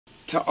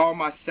To all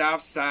my South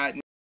Side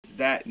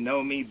that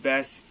know me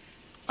best,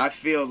 I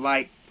feel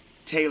like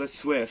Taylor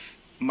Swift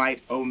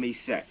might owe me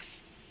sex.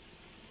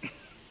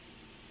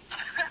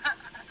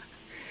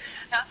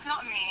 That's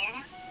not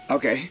mean.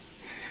 Okay.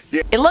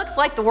 It looks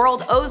like the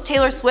world owes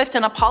Taylor Swift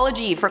an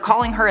apology for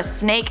calling her a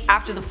snake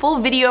after the full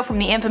video from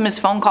the infamous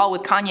phone call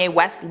with Kanye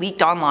West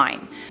leaked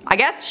online. I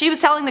guess she was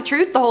telling the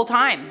truth the whole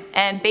time,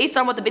 and based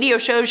on what the video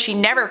shows, she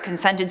never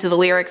consented to the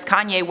lyrics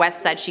Kanye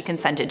West said she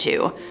consented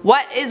to.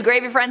 What is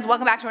gravy, friends?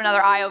 Welcome back to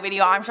another IO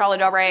video. I'm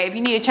Charlotte Dobre. If you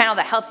need a channel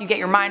that helps you get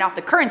your mind off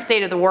the current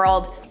state of the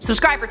world,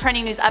 subscribe for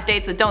trending news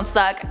updates that don't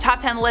suck, top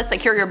 10 lists that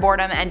cure your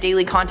boredom, and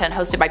daily content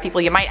hosted by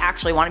people you might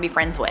actually want to be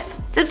friends with.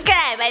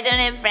 Subscribe, I don't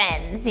have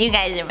friends. You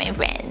guys are my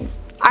friends.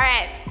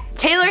 Alright,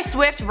 Taylor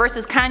Swift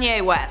versus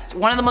Kanye West,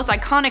 one of the most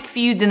iconic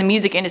feuds in the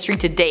music industry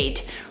to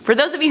date. For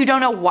those of you who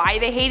don't know why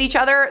they hate each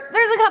other,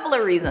 there's a couple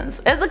of reasons.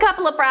 There's a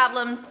couple of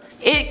problems.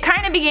 It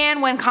kinda began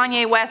when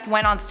Kanye West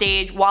went on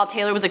stage while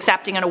Taylor was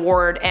accepting an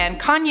award, and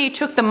Kanye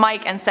took the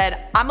mic and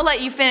said, "I'ma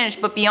let you finish,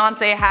 but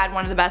Beyonce had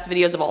one of the best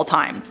videos of all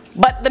time."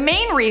 But the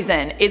main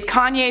reason is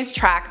Kanye's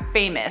track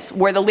Famous,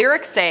 where the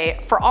lyrics say,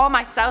 "For all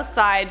my South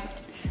Side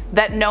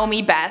that know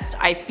me best,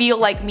 I feel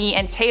like me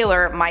and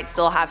Taylor might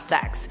still have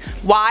sex."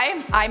 Why?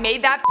 I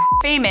made that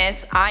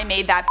famous. I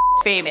made that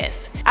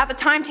famous. At the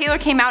time, Taylor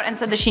came out and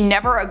said that she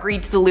never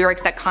agreed to the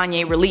lyrics that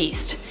Kanye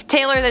released.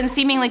 Taylor then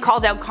seemingly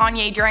called out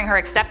Kanye during her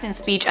acceptance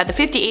speech at the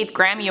 58th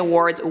Grammy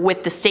Awards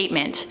with the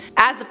statement,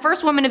 "As the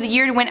first woman of the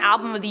year to win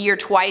Album of the Year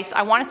twice,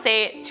 I want to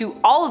say to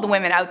all of the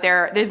women out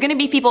there, there's going to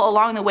be people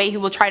along the way who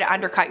will try to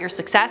undercut your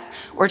success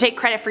or take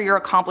credit for your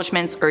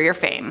accomplishments or your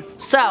fame."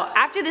 So,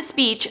 after the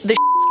speech, the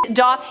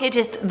doth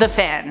hitteth the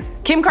fan.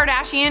 Kim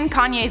Kardashian,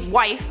 Kanye's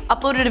wife,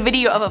 uploaded a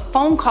video of a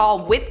phone call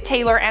with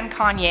Taylor and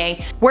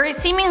Kanye where it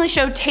seemingly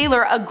showed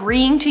Taylor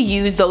agreeing to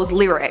use those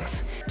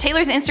lyrics.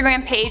 Taylor's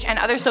Instagram page and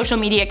other social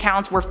media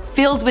accounts were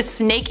filled with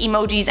snake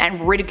emojis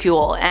and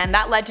ridicule, and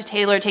that led to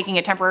Taylor taking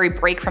a temporary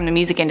break from the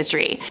music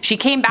industry. She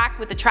came back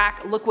with the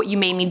track Look What You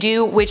Made Me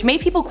Do, which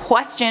made people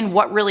question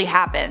what really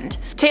happened.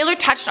 Taylor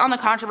touched on the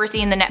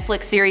controversy in the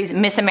Netflix series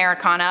Miss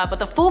Americana, but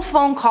the full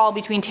phone call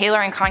between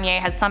Taylor and Kanye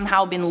has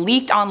somehow been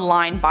leaked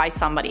online by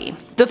somebody.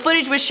 The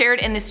footage was shared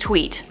in this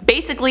tweet.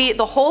 Basically,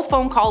 the whole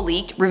phone call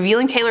leaked,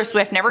 revealing Taylor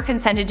Swift never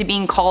consented to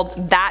being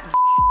called that.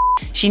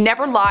 She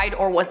never lied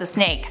or was a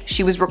snake.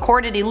 She was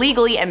recorded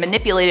illegally and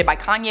manipulated by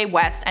Kanye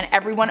West, and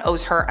everyone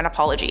owes her an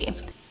apology.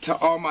 To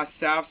all my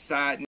South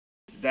Side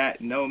that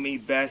know me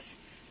best,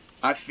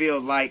 I feel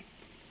like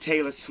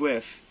Taylor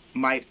Swift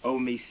might owe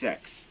me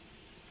sex.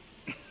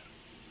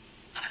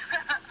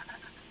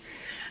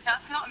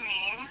 That's not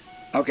mean.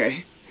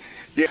 Okay.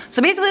 Yeah.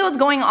 So basically what's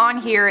going on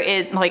here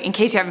is, like, in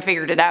case you haven't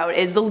figured it out,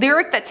 is the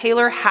lyric that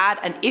Taylor had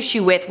an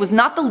issue with was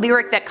not the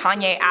lyric that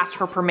Kanye asked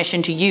her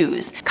permission to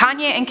use.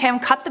 Kanye and Kim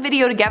cut the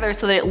video together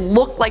so that it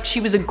looked like she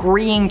was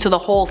agreeing to the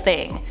whole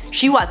thing.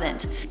 She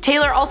wasn't.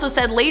 Taylor also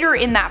said later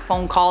in that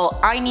phone call,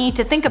 "I need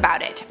to think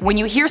about it. When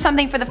you hear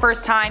something for the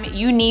first time,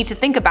 you need to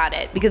think about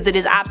it because it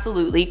is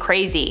absolutely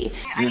crazy."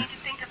 I need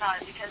to think about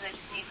it because I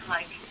just need to,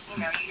 like,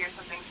 you know, you hear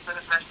something for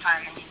the first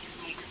time and you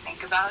just need to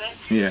think about it.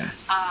 Yeah.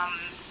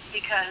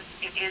 Because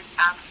it is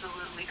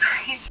absolutely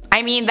crazy.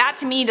 I mean, that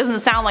to me doesn't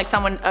sound like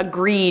someone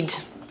agreed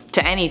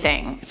to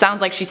anything. It sounds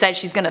like she said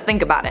she's gonna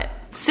think about it.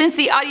 Since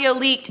the audio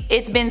leaked,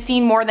 it's been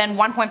seen more than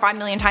 1.5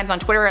 million times on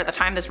Twitter at the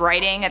time of this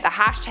writing. The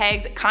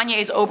hashtags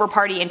Kanye's over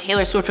party and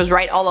Taylor Swift was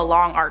right all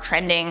along are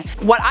trending.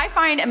 What I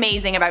find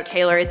amazing about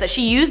Taylor is that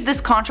she used this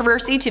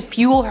controversy to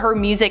fuel her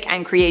music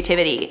and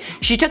creativity.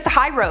 She took the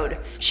high road.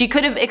 She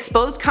could have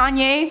exposed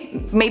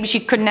Kanye, maybe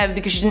she couldn't have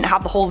because she didn't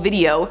have the whole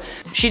video.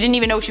 She didn't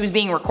even know she was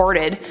being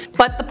recorded.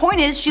 But the point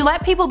is, she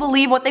let people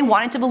believe what they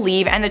wanted to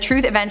believe, and the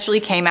truth eventually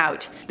came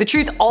out. The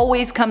truth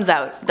always comes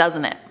out,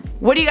 doesn't it?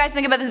 What do you guys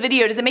think about this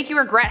video? Does it make you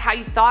regret how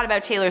you thought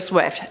about Taylor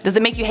Swift? Does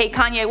it make you hate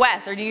Kanye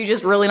West, or do you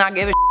just really not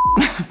give a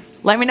shit?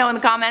 Let me know in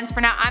the comments.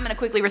 For now, I'm gonna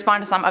quickly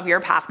respond to some of your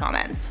past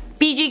comments.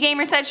 BG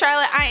Gamer said,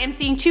 "Charlotte, I am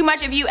seeing too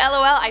much of you,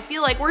 LOL. I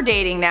feel like we're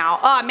dating now."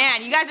 Oh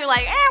man, you guys are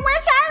like,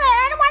 where's Charlotte?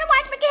 I don't wanna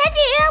watch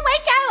Mackenzie.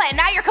 Where's Charlotte?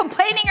 Now you're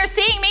complaining you're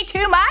seeing me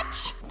too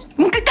much?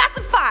 Got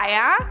some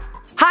fire.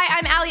 Hi,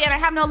 I'm Allie and I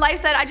have no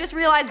life set. I just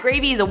realized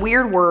gravy is a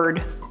weird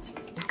word.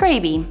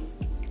 Gravy.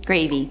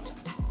 Gravy.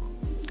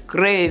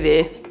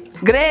 Gravy.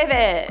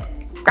 Gravy!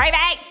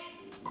 Gravy!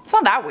 It's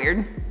not that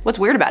weird. What's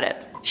weird about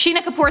it? Sheena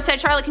Kapoor said,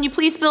 "Charlotte, can you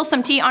please spill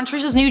some tea on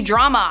Trisha's new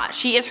drama?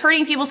 She is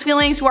hurting people's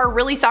feelings who are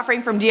really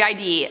suffering from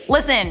DID.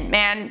 Listen,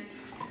 man.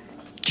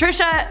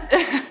 Trisha's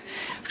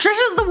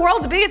the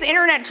world's biggest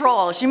internet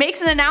troll. She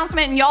makes an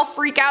announcement and y'all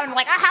freak out and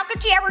like, oh, how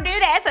could she ever do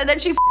this? And then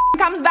she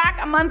comes back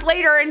a month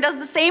later and does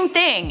the same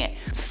thing.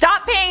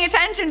 Stop paying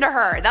attention to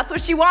her. That's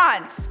what she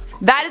wants."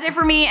 That is it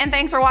for me, and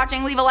thanks for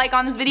watching. Leave a like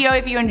on this video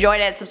if you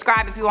enjoyed it.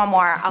 Subscribe if you want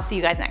more. I'll see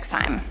you guys next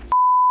time.